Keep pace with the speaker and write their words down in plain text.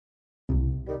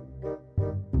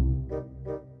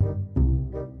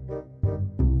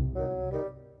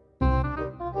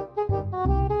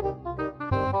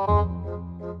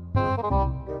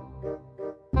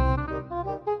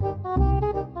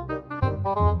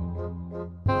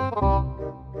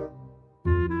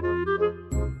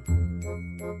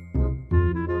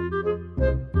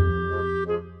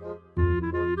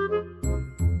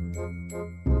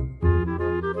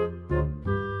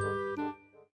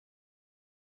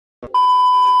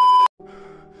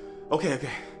Okay.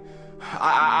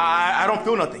 I don't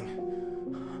feel nothing.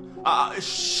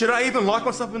 Should I even lock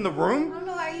myself in the room? I don't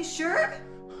know, are you sure?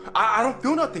 I don't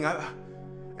feel nothing.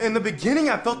 In the beginning,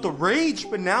 I felt the rage,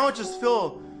 but now I just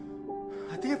feel...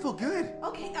 I think I feel good.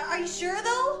 Okay, are you sure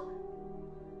though?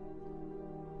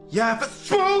 Yeah, I felt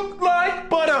smooth like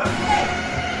butter.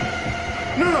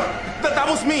 No, that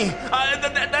was me.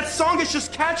 That song is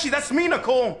just catchy. That's me,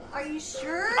 Nicole. Are you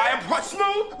sure? I am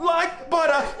smooth like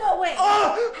butter. No way.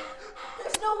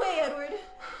 There's no way, Edward.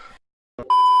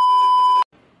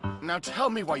 Now tell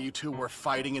me why you two were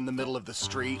fighting in the middle of the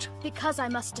street. Because I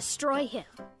must destroy him.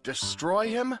 Destroy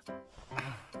him?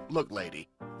 Look, lady,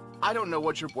 I don't know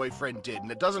what your boyfriend did,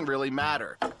 and it doesn't really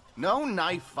matter. No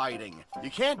knife fighting. You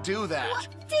can't do that. What?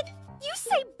 Did you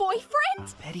say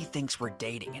boyfriend? Betty thinks we're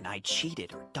dating and I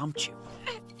cheated or dumped you.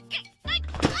 I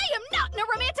am not in a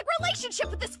romantic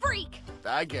relationship with this freak!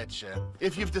 I get you.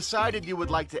 If you've decided you would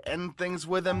like to end things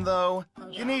with him, though,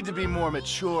 you need to be more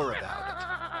mature about it.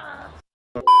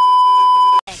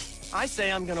 I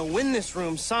say I'm gonna win this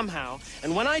room somehow,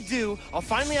 and when I do, I'll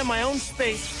finally have my own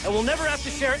space, and we'll never have to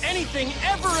share anything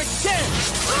ever again!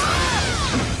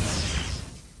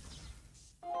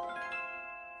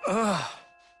 Ugh,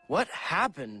 what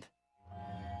happened?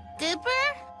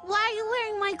 Dipper, why are you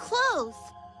wearing my clothes?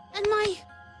 And my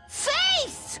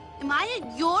face? Am I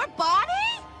in your body?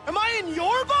 Am I in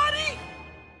your body?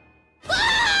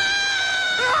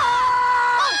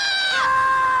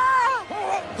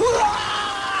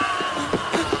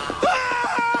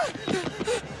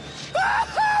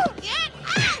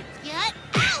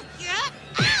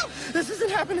 This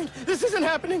isn't happening! This isn't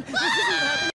happening! This isn't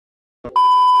happening!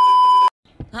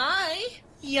 Hi,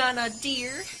 Yana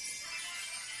dear.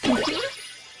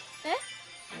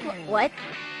 What?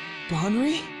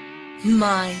 Bonry?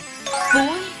 My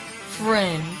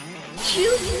boyfriend.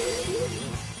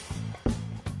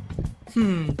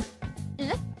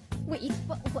 Wait,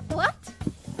 what?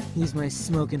 He's my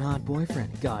smoking hot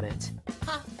boyfriend. Got it.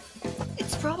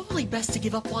 It's probably best to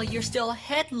give up while you're still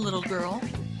ahead, little girl.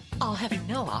 I'll have you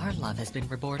know our love has been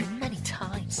reborn many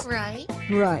times. Right?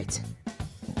 Right.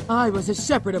 I was a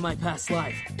shepherd in my past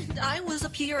life. And I was a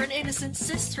pure and innocent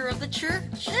sister of the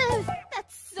church.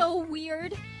 That's so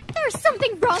weird. There's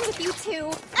something wrong with you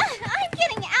two. I'm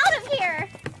getting out of here.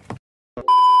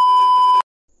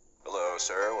 Hello,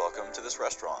 sir. Welcome to this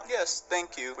restaurant. Yes,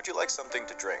 thank you. Would you like something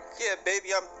to drink? Yeah,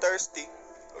 baby, I'm thirsty.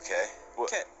 Okay. Well,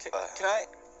 can I?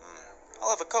 I'll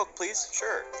have a Coke, please.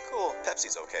 Sure. Cool.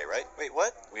 Pepsi's okay, right? Wait,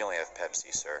 what? We only have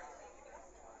Pepsi, sir.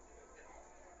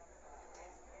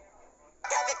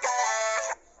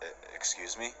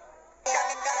 Excuse me?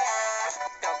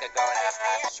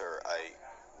 Sir,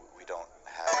 we don't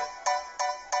have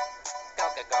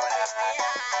it.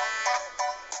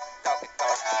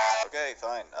 Okay,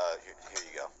 fine. Here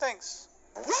you go. Thanks.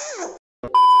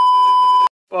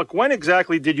 Look, when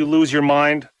exactly did you lose your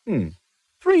mind?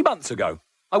 3 months ago.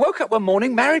 I woke up one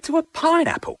morning married to a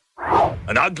pineapple.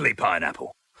 An ugly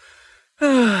pineapple.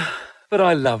 But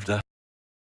I loved her.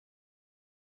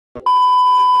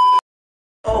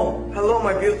 Oh, hello,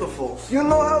 my beautifuls. You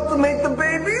know how to make the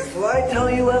babies? Well, I tell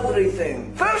you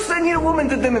everything. First, I need a woman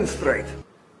to demonstrate.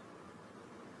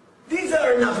 These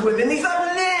are not women, these are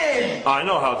men! I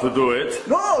know how to do it.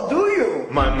 No, do you?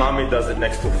 My mommy does it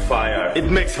next to fire. It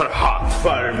makes her hot.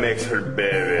 Fire makes her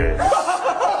baby.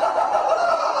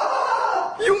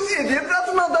 You idiot,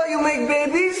 that's not how you make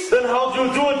babies. Then how do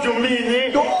you do it, you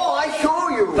meanie? Oh, I show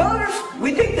you. First,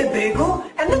 we take the bagel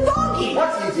and the doggy.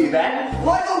 What's easy then?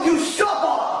 Why don't you shut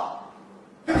up?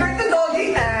 You take the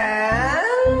doggy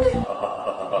and you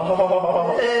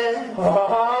chop it.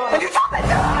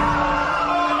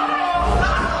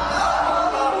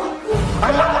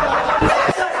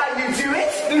 That's not how you do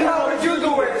it. Then how would you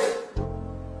do it?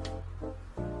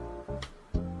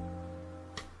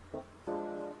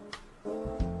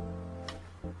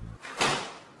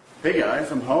 Hey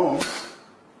guys, I'm home.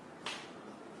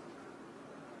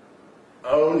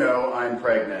 Oh no, I'm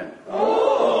pregnant.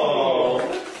 Oh!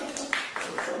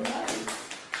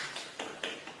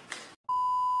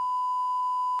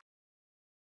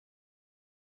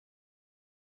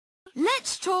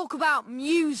 Let's talk about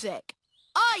music.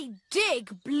 I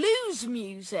dig blues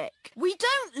music. We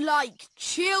don't like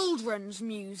children's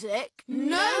music.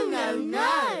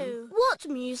 No. What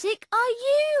music are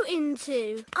you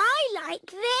into? I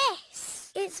like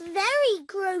this. It's very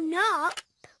grown up.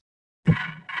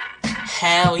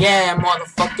 Hell yeah,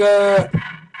 motherfucker.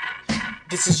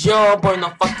 This is your boy, no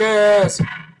fuckers.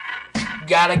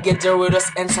 Gotta get there with us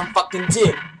and some fucking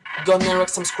dip. Gonna wreck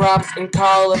some scrubs and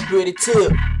call it pretty too.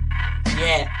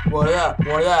 Yeah, what up?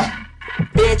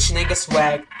 Bitch, nigga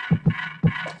swag.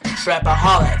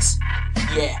 trapaholics.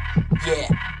 Yeah, yeah.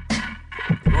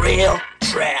 Real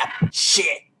trap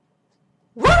shit.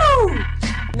 Woo!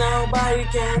 Nobody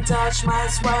can touch my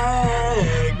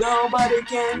swag. Nobody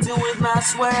can do with my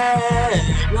swag.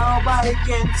 Nobody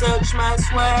can touch my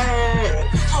swag.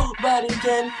 Nobody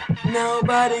can.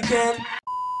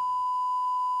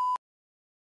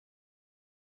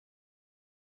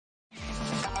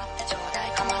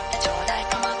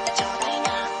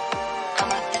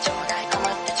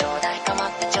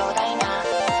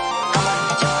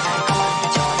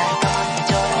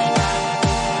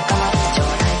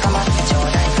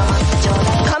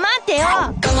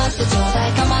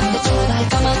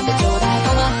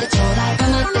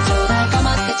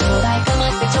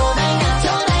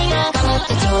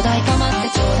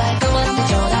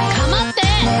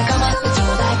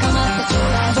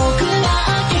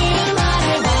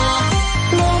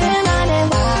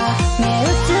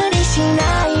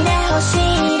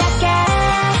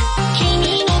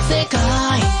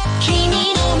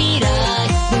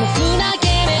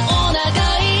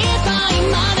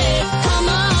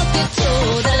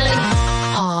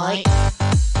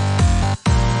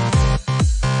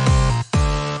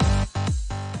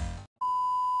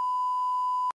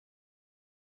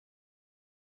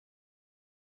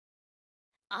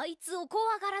あいつを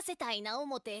怖がらせたいな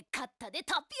思て買ったで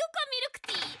タピオカミルク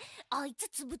ティー。あいつ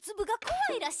つぶつぶが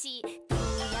怖いらしい。い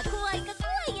や怖いか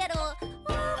怖いやろ。あ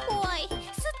ー怖い。吸っ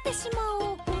てしま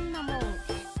おうこんなもん。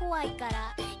怖いか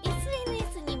ら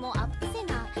SNS にもアップせ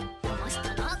な。騙し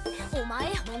たな。お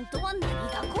前本当は何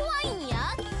が怖いんや。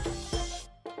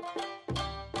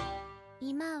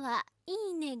今はい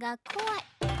いねが怖い。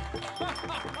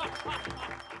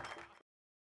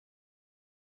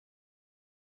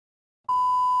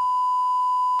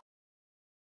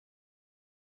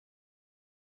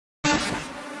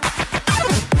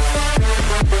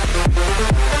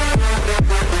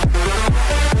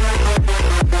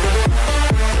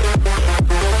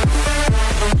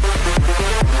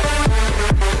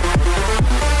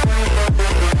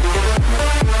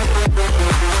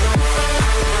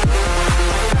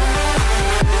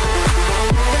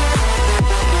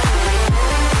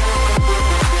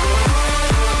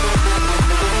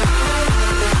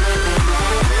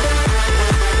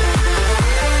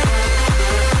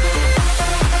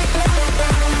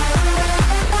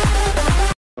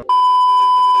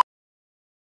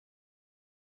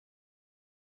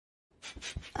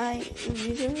I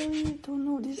really don't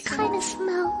know this. You kind of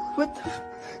smell. What the?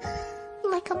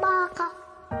 Like a baka.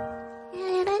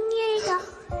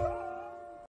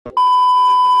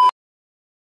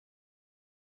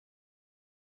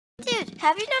 Dude,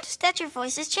 have you noticed that your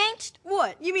voice has changed?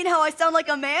 What? You mean how I sound like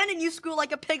a man and you squeal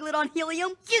like a piglet on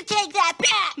helium? You take that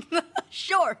back!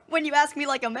 Sure, when you ask me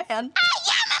like a man. I am a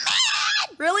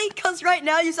man! Really? 'Cause right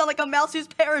now you sound like a mouse whose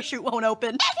parachute won't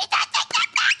open.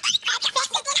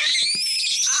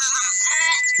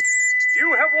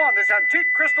 You have won this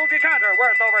antique crystal decanter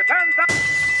worth over 10,000.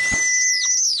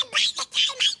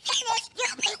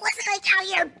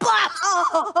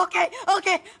 Oh,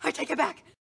 okay, I take it back.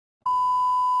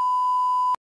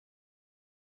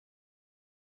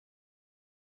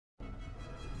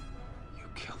 You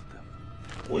killed them.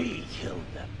 We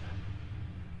killed them.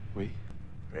 We?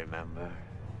 Remember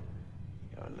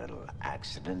your little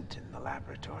accident in the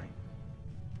laboratory?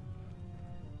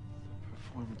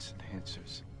 Performance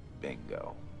enhancers.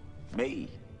 Bingo. Me,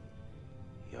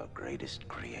 your greatest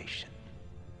creation.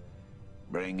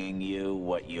 Bringing you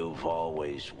what you've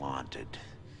always wanted.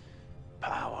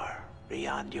 Power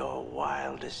beyond your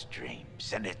wildest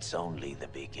dreams, and it's only the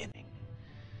beginning.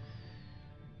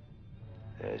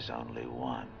 There's only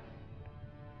one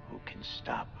who can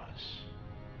stop us.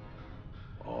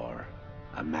 Or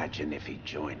imagine if he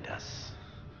joined us.